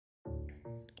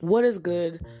What is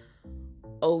good,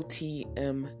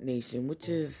 OTM Nation, which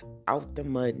is Out the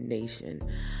Mud Nation?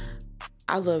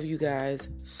 I love you guys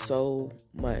so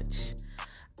much.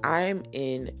 I'm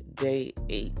in day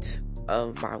 8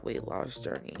 of my weight loss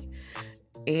journey,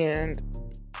 and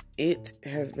it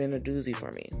has been a doozy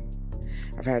for me.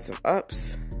 I've had some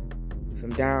ups,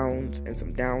 some downs, and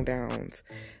some downs,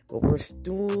 but we're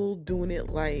still doing it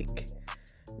like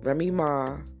Remy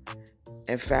Ma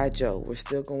and Fat Joe. We're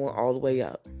still going all the way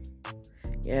up.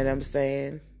 You know what I'm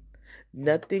saying?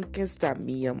 Nothing can stop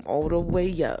me. I'm all the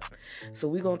way up. So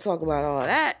we're going to talk about all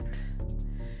that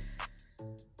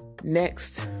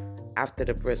next after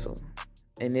the bristle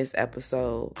in this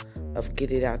episode of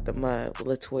Get It Out the Mud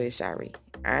with Latoya Shari.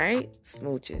 All right?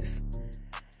 Smooches.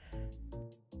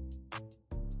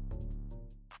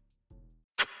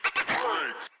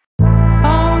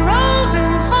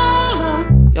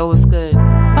 Yo, what's good? It's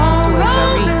Latoya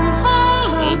Shari,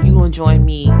 and you gonna join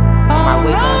me on my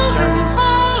weight loss journey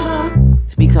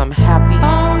to become happy,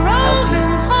 healthy,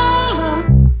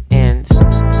 and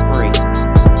free.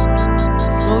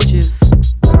 Smooches.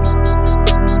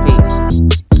 Peace.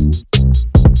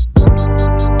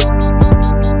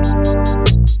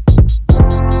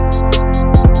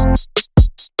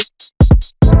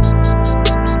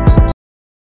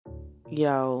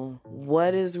 Yo,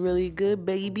 what is really good,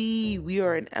 baby? We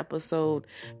are in episode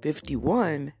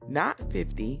 51, not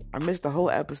 50. I missed the whole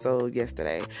episode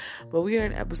yesterday, but we are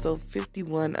in episode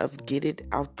 51 of Get It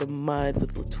Out the Mud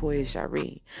with Latoya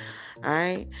Shari. All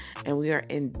right, and we are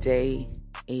in day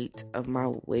 8 of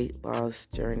my weight loss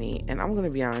journey, and I'm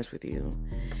gonna be honest with you.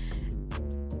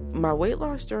 My weight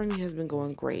loss journey has been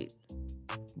going great,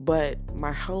 but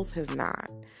my health has not.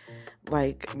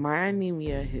 Like, my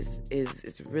anemia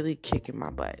is really kicking my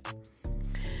butt.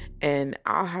 And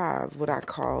I'll have what I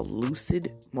call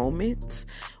lucid moments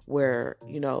where,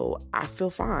 I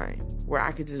feel fine. Where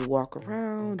I can just walk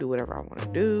around, do whatever I want to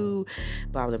do,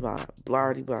 blah, blah, blah,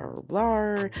 blah, blah, blah,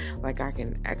 blah. Like, I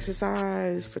can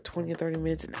exercise for 20 or 30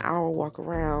 minutes, an hour, walk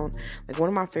around. Like, one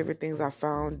of my favorite things I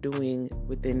found doing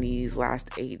within these last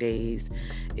 8 days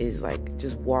is, like,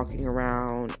 just walking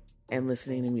around and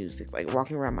listening to music, like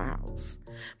walking around my house.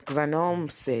 Because I know I'm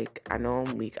sick, I know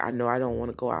I'm weak, I know I don't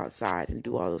want to go outside and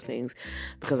do all those things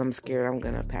because I'm scared I'm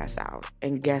going to pass out.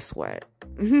 And guess what?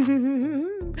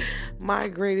 My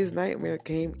greatest nightmare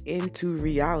came into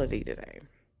reality today.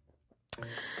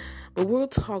 But we'll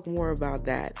talk more about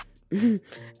that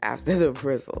after the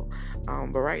bristle.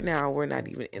 But right now, we're not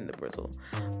even in the bristle.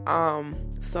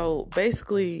 So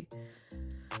basically,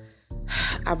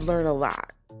 I've learned a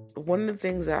lot. One of the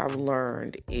things that I've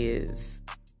learned is,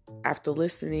 after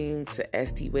listening to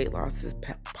ST Weight Loss's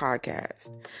podcast,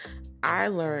 I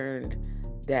learned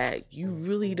that you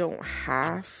really don't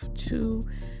have to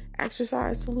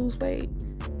exercise to lose weight.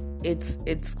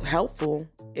 It's helpful.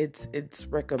 It's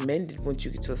recommended once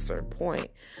you get to a certain point.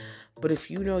 But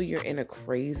if you know you're in a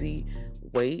crazy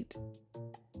weight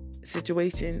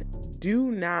situation,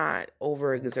 do not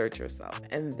overexert yourself.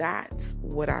 And that's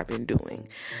what I've been doing.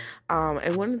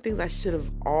 And one of the things I should have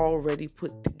already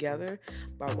put together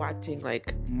by watching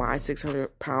like my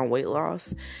 600-pound weight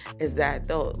loss is that,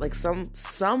 though, like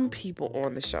some people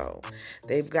on the show,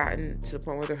 they've gotten to the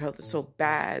point where their health is so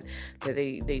bad that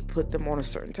they put them on a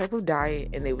certain type of diet,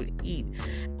 and they would eat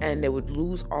and they would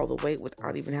lose all the weight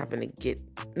without even having to get,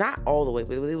 not all the weight,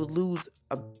 but they would lose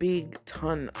a big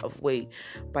ton of weight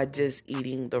by just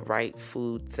eating the right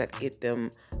foods that get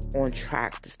them on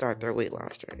track to start their weight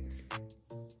loss journey.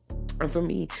 And for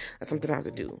me, that's something I have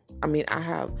to do. I mean, I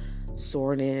have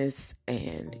soreness,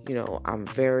 and, I'm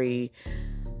very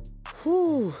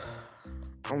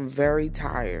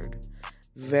tired.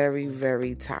 Very,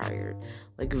 very tired.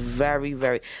 Like, very,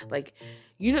 very, like,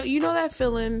 you know that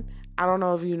feeling? I don't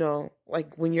know if you know,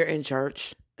 like, when you're in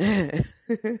church. Oh,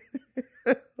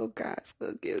 gosh,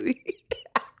 forgive me.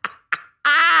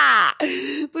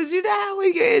 But you know how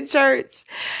when you're in church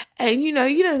and you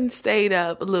done stayed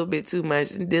up a little bit too much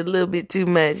and did a little bit too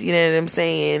much, you know what I'm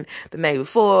saying, the night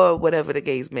before, whatever the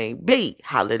case may be.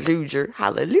 Hallelujah. You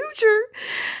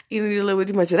did a little bit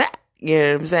too much of that. You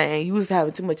know what I'm saying? You was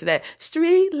having too much of that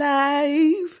street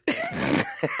life.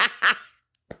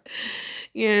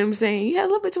 You know what I'm saying? You had a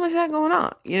little bit too much of that going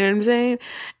on. You know what I'm saying?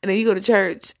 And then you go to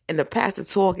church and the pastor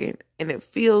talking, and it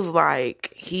feels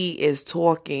like he is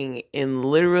talking in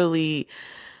literally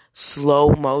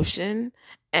slow motion,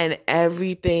 and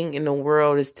everything in the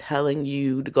world is telling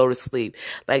you to go to sleep.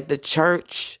 Like the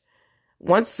church,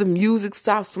 once the music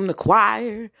stops from the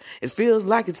choir, it feels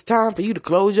like it's time for you to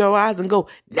close your eyes and go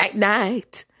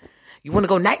night-night. You want to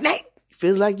go night-night? It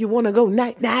feels like you want to go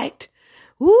night-night.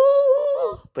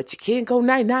 Woo! But you can't go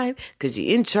night-night because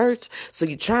you're in church, so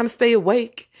you're trying to stay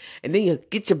awake. And then you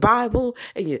get your Bible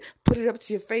and you put it up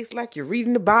to your face like you're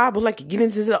reading the Bible, like you get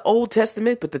into the Old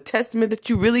Testament, but the Testament that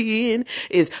you really in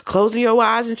is closing your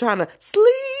eyes and trying to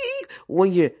sleep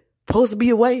when you're supposed to be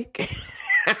awake.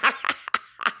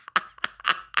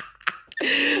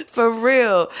 For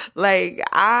real, like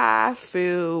I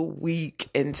feel weak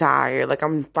and tired, like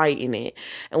I'm fighting it.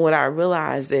 And what I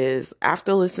realized is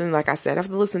after listening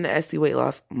to SC Weight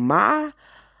Loss, my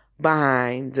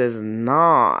behind does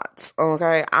not,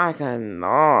 okay, I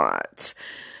cannot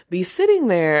be sitting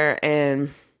there and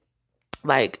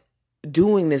like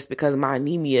doing this because my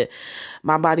anemia,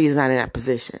 my body is not in that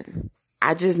position.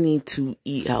 I just need to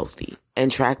eat healthy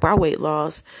and track my weight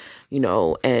loss,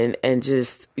 and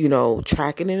just,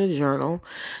 tracking in a journal.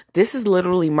 This is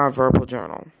literally my verbal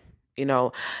journal.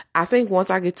 I think once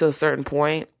I get to a certain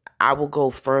point, I will go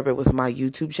further with my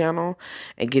YouTube channel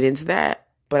and get into that.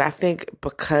 But I think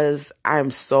because I'm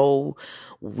so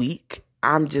weak,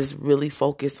 I'm just really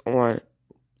focused on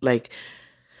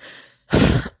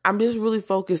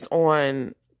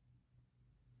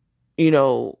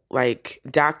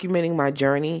documenting my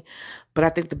journey. But I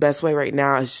think the best way right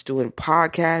now is just doing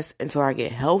podcasts until I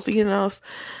get healthy enough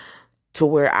to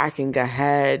where I can go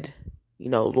ahead,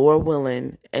 Lord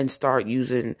willing, and start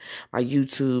using my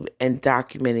YouTube and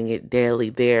documenting it daily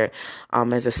there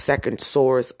as a second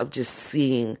source of just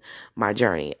seeing my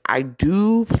journey. I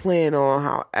do plan on,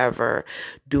 however,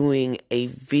 doing a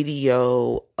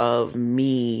video of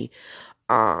me,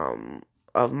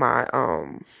 of my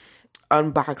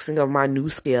unboxing of my new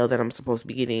scale that I'm supposed to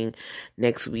be getting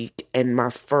next week, and my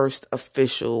first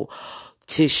official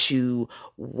tissue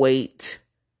weight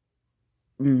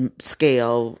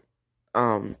scale.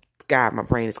 God, my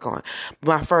brain is gone.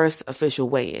 My first official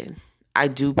weigh-in. I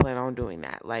do plan on doing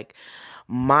that. Like,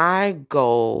 my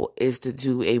goal is to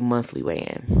do a monthly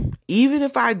weigh-in. Even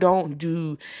if I don't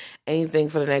do anything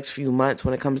for the next few months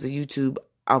when it comes to YouTube,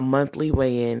 a monthly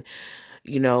weigh-in,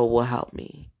 will help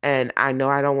me. And I know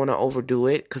I don't want to overdo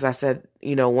it because I said,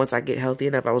 once I get healthy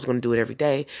enough, I was going to do it every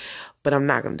day, but I'm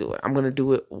not going to do it. I'm going to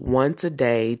do it once a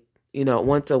day,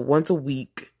 once a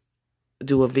week,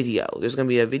 do a video. There's going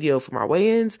to be a video for my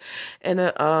weigh-ins and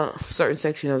a certain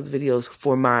section of the videos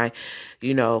for my,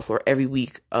 for every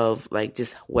week of like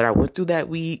just what I went through that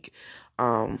week,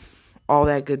 all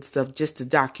that good stuff, just to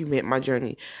document my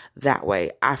journey that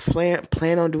way. I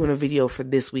plan on doing a video for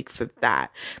this week for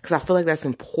that because I feel like that's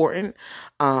important.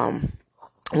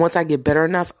 Once I get better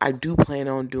enough, I do plan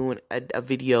on doing a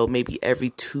video maybe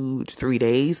every 2 to 3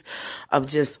 days of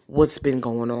just what's been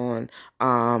going on,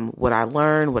 what I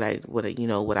learned, what I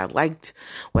liked,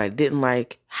 what I didn't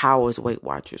like, how is Weight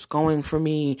Watchers going for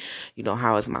me,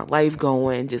 how is my life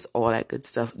going, just all that good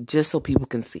stuff, just so people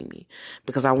can see me.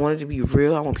 Because I want it to be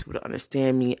real. I want people to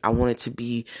understand me. I want it to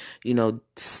be,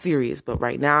 serious. But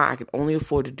right now, I can only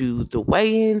afford to do the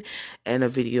weigh-in and a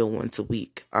video once a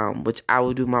week, which I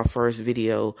will do my first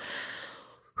video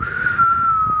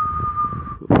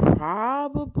I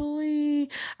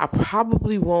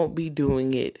probably won't be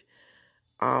doing it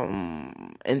until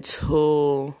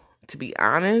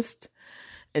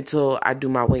I do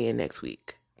my weigh-in next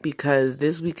week, because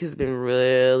this week has been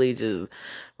really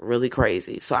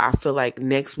crazy. So I feel like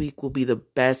next week will be the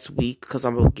best week because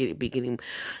I'm going to be getting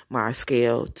my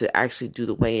scale to actually do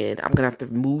the weigh-in. I'm going to have to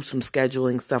move some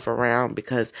scheduling stuff around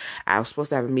because I was supposed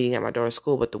to have a meeting at my daughter's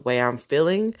school, but the way I'm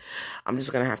feeling, I'm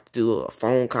just going to have to do a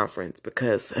phone conference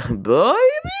because, baby,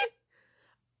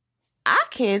 I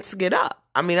can't get up.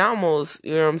 I mean, I almost,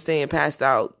 passed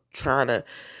out trying to.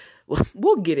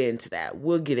 We'll get into that.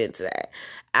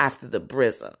 After the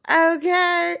brizzle.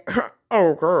 Okay?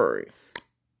 Okay.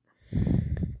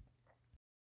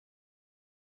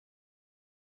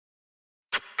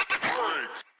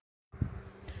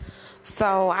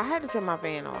 So I had to turn my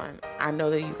fan on. I know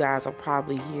that you guys will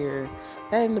probably hear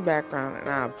that in the background, and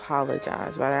I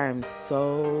apologize, but I am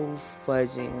so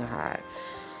fudging hot.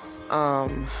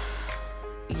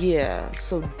 Yeah,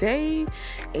 so day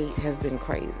 8 has been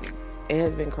crazy. It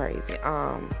has been crazy.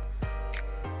 I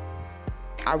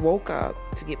woke up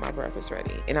to get my breakfast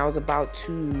ready, and I was about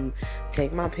to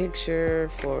take my picture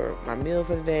for my meal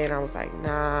for the day, and I was like,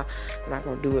 nah, I'm not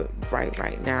going to do it right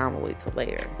now. I'm going to wait till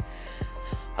later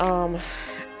to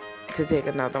take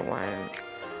another one.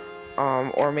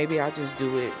 Or maybe I'll just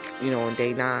do it, on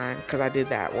day 9, because I did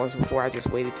that once before. I just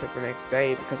waited till the next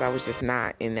day because I was just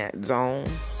not in that zone.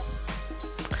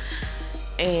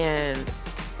 And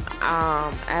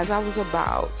as I was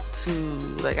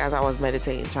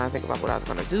meditating, trying to think about what I was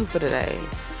going to do for the day,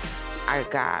 I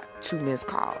got 2 missed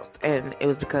calls, and it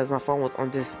was because my phone was on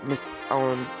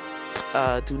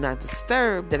do not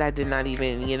disturb, that I did not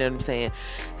even, you know what I'm saying,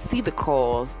 see the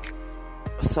calls,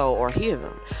 or hear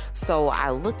them. So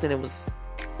I looked, and it was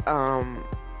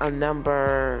a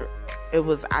number. I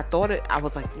was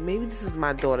like, maybe this is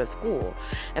my daughter's school,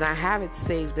 and I have it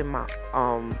saved in my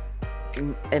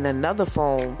in another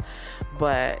phone,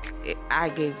 but I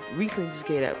recently just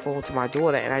gave that phone to my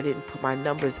daughter, and I didn't put my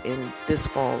numbers in this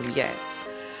phone yet.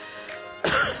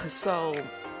 So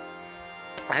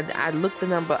I looked the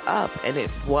number up, and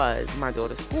it was my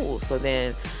daughter's school. So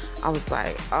then I was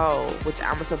like, oh, which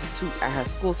I'm a substitute at her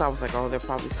school, so I was like, oh, they're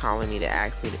probably calling me to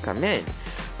ask me to come in.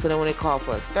 So then when they called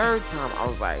for a third time, I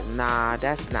was like, nah,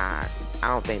 I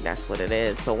don't think that's what it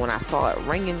is. So when I saw it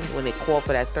ringing, when they called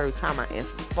for that third time, I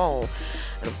answered the phone.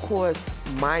 And of course,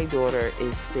 my daughter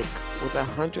is sick with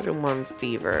 101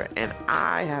 fever, and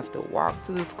I have to walk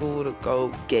to the school to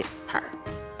go get her.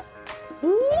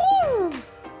 Woo!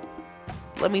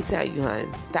 Let me tell you,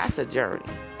 hon, that's a journey.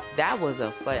 That was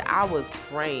a fight. I was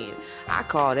praying. I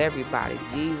called everybody.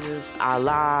 Jesus,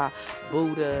 Allah,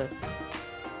 Buddha,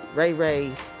 Ray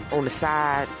Ray on the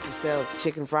side who sells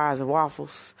chicken fries and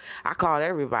waffles. I called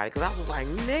everybody because I was like,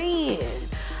 man,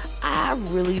 I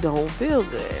really don't feel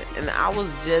good. And I was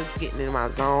just getting in my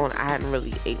zone. I hadn't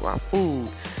really ate my food,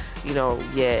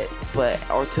 yet,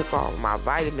 or took all my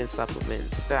vitamin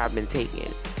supplements that I've been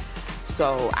taking.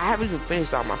 So I haven't even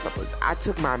finished all my supplements. I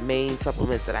took my main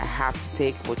supplements that I have to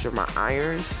take, which are my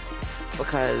irons,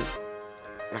 because,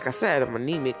 like I said, I'm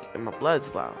anemic and my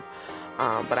blood's low.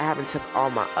 But I haven't took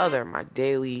all my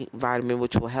daily vitamin,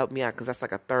 which will help me out because that's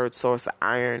like a third source of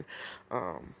iron.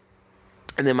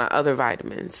 And then my other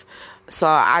vitamins. So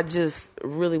I just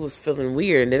really was feeling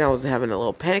weird. And then I was having a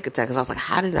little panic attack because I was like,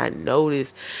 how did I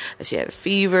notice that she had a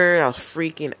fever? And I was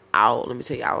freaking out. Let me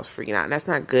tell you, I was freaking out. And that's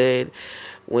not good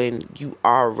when you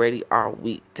already are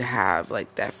weak to have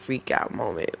like that freak out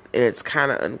moment. And it's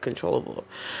kind of uncontrollable.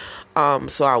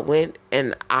 So I went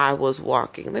and I was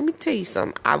walking. Let me tell you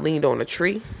something. I leaned on a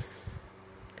tree.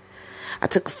 I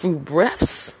took a few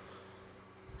breaths.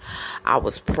 I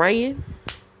was praying.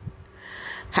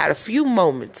 Had a few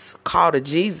moments. Called to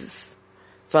Jesus.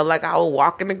 Felt like I was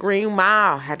walking the green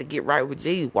mile. Had to get right with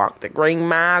Jesus. Walk the green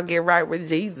mile, get right with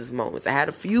Jesus moments. I had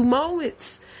a few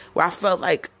moments where I felt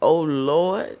like, oh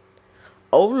Lord,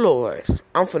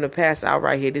 I'm finna pass out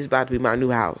right here. This is about to be my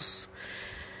new house.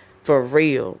 For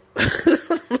real.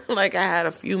 Like I had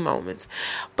a few moments,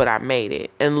 but I made it.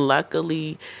 And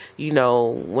luckily,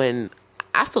 when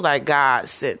I feel like God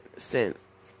sent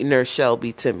Nurse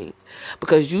Shelby to me,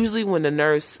 because usually when the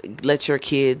nurse lets your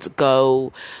kids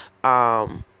go,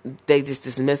 they just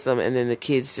dismiss them and then the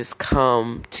kids just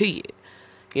come to you.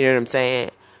 You know what I'm saying?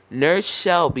 Nurse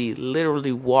Shelby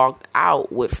literally walked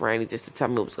out with Franny just to tell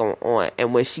me what was going on.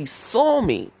 And when she saw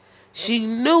me, she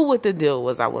knew what the deal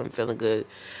was. I wasn't feeling good.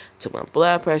 Took my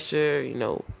blood pressure,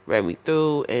 ran me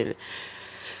through. And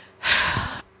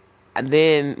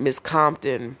then Miss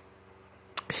Compton,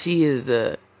 she's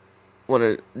the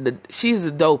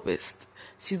dopest.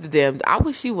 She's the damn, I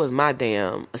wish she was my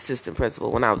damn assistant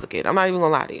principal when I was a kid. I'm not even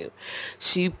gonna lie to you.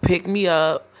 She picked me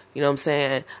up, you know what I'm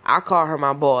saying? I call her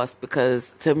my boss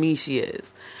because to me she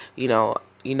is.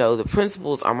 The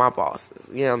principals are my bosses.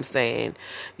 You know what I'm saying?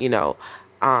 Even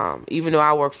though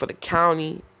I work for the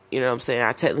county, you know what I'm saying,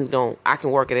 I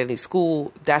can work at any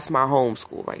school. That's my home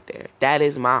school right there. That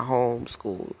is my home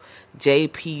school.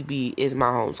 JPB is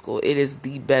my home school. It is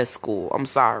the best school. I'm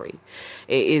sorry.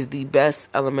 It is the best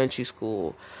elementary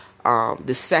school.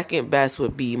 The second best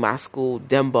would be my school,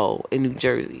 Dembo, in New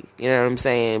Jersey. You know what I'm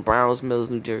saying? Browns Mills,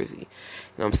 New Jersey. You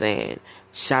know what I'm saying?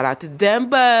 Shout out to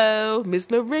Dembo, Miss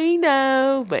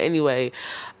Marino. But anyway,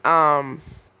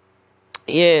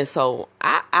 yeah, so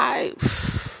I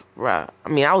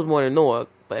was born in Newark,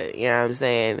 but you know what I'm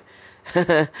saying?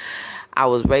 I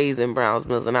was raised in Browns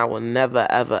Mills, and I will never,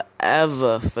 ever,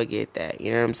 ever forget that.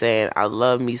 You know what I'm saying? I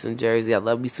love me some Jersey. I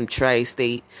love me some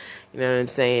Tri-State. You know what I'm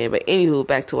saying? But anywho,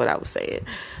 back to what I was saying.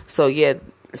 So, yeah.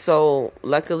 So,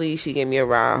 luckily, she gave me a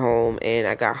ride home, and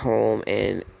I got home,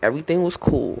 and everything was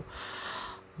cool.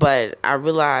 But I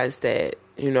realized that,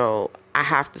 I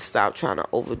have to stop trying to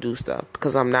overdo stuff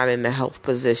because I'm not in the health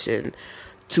position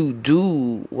to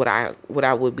do what I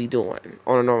would be doing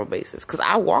on a normal basis, because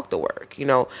I walk to work.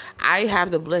 I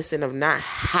have the blessing of not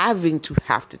having to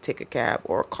have to take a cab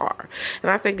or a car, and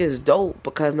I think it's dope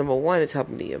because number one, it's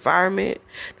helping the environment.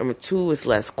 Number two, it's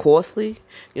less costly.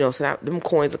 So that them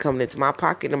coins are coming into my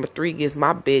pocket. Number three, gives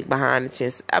my big behind a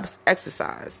chance to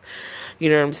exercise. You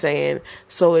know what I'm saying?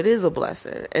 So it is a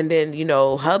blessing. And then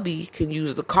hubby can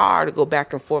use the car to go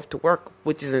back and forth to work,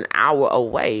 which is an hour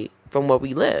away from where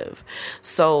we live.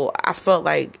 So I felt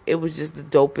like it was just the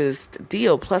dopest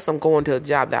deal. Plus, I'm going to a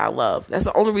job that I love. That's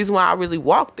the only reason why I really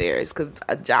walk there, is because it's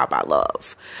a job I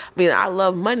love. I mean, I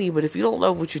love money, but if you don't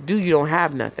love what you do, you don't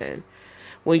have nothing.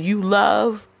 When you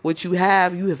love what you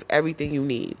have everything you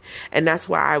need. And that's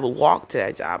why I will walk to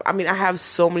that job. I mean, I have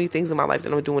so many things in my life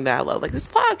that I'm doing that I love. Like this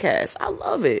podcast. I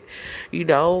love it.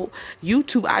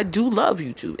 YouTube, I do love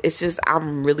YouTube. It's just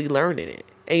I'm really learning it.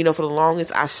 And, for the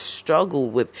longest, I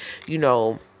struggled with,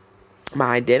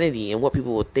 my identity and what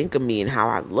people would think of me and how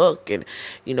I look and,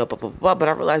 blah, blah, blah. But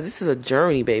I realized this is a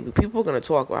journey, baby. People are going to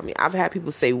talk about me. I've had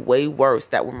people say way worse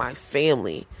that were my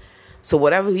family. So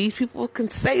whatever these people can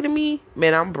say to me,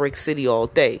 man, I'm Brick City all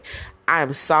day. I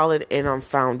am solid and I'm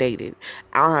founded.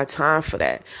 I don't have time for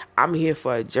that. I'm here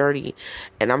for a journey,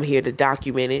 and I'm here to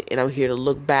document it, and I'm here to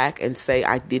look back and say,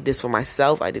 I did this for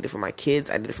myself. I did it for my kids.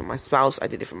 I did it for my spouse. I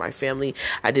did it for my family.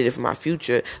 I did it for my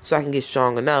future, so I can get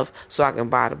strong enough so I can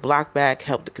buy the block back,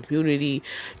 help the community.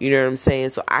 You know what I'm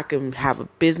saying? So I can have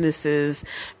businesses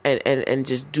and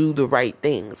just do the right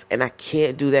things. And I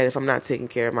can't do that if I'm not taking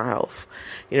care of my health.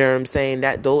 You know what I'm saying?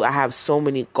 I have so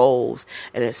many goals,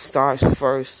 and it starts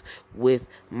first with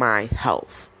my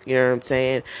health. You know what I'm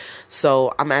saying?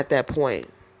 So I'm at that point.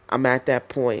 But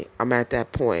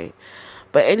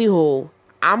anywho,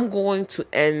 I'm going to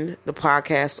end the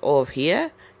podcast off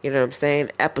here. You know what I'm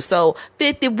saying? Episode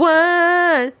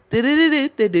 51.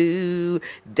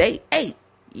 Day 8.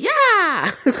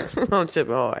 Yeah. I'm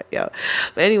tripping hard, yo.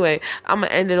 But anyway, I'm going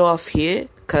to end it off here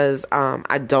because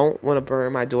I don't want to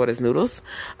burn my daughter's noodles.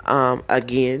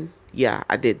 Again. Yeah,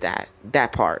 I did that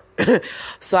part.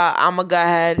 So I'm going to go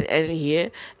ahead and end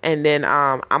here. And then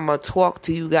I'm going to talk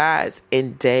to you guys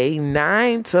in day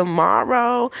 9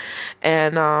 tomorrow.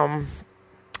 And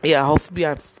hopefully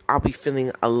I'll be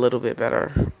feeling a little bit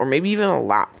better. Or maybe even a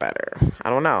lot better. I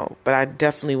don't know. But I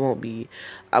definitely won't be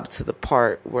up to the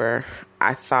part where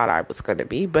I thought I was going to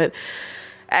be. But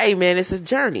hey, man, it's a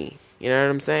journey. You know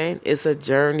what I'm saying? It's a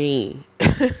journey.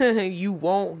 You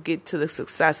won't get to the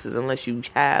successes unless you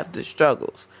have the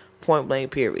struggles. Point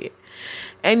blank, period.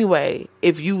 Anyway,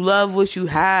 if you love what you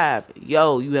have,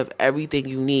 you have everything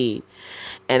you need.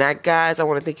 And guys, I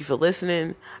want to thank you for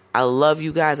listening. I love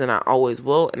you guys, and I always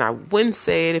will. And I wouldn't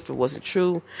say it if it wasn't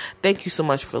true. Thank you so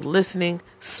much for listening.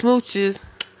 Smooches.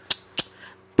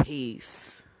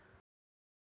 Peace.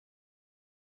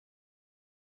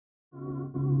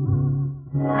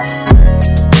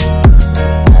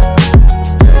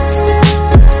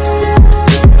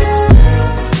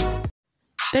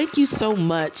 Thank you so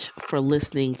much for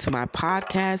listening to my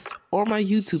podcast or my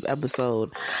YouTube episode.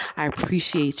 I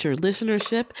appreciate your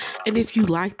listenership. And if you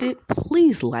liked it,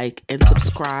 please like and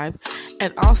subscribe.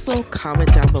 And also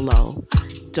comment down below.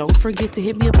 Don't forget to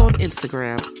hit me up on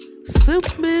Instagram.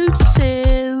 Smooches.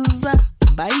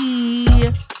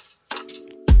 Bye.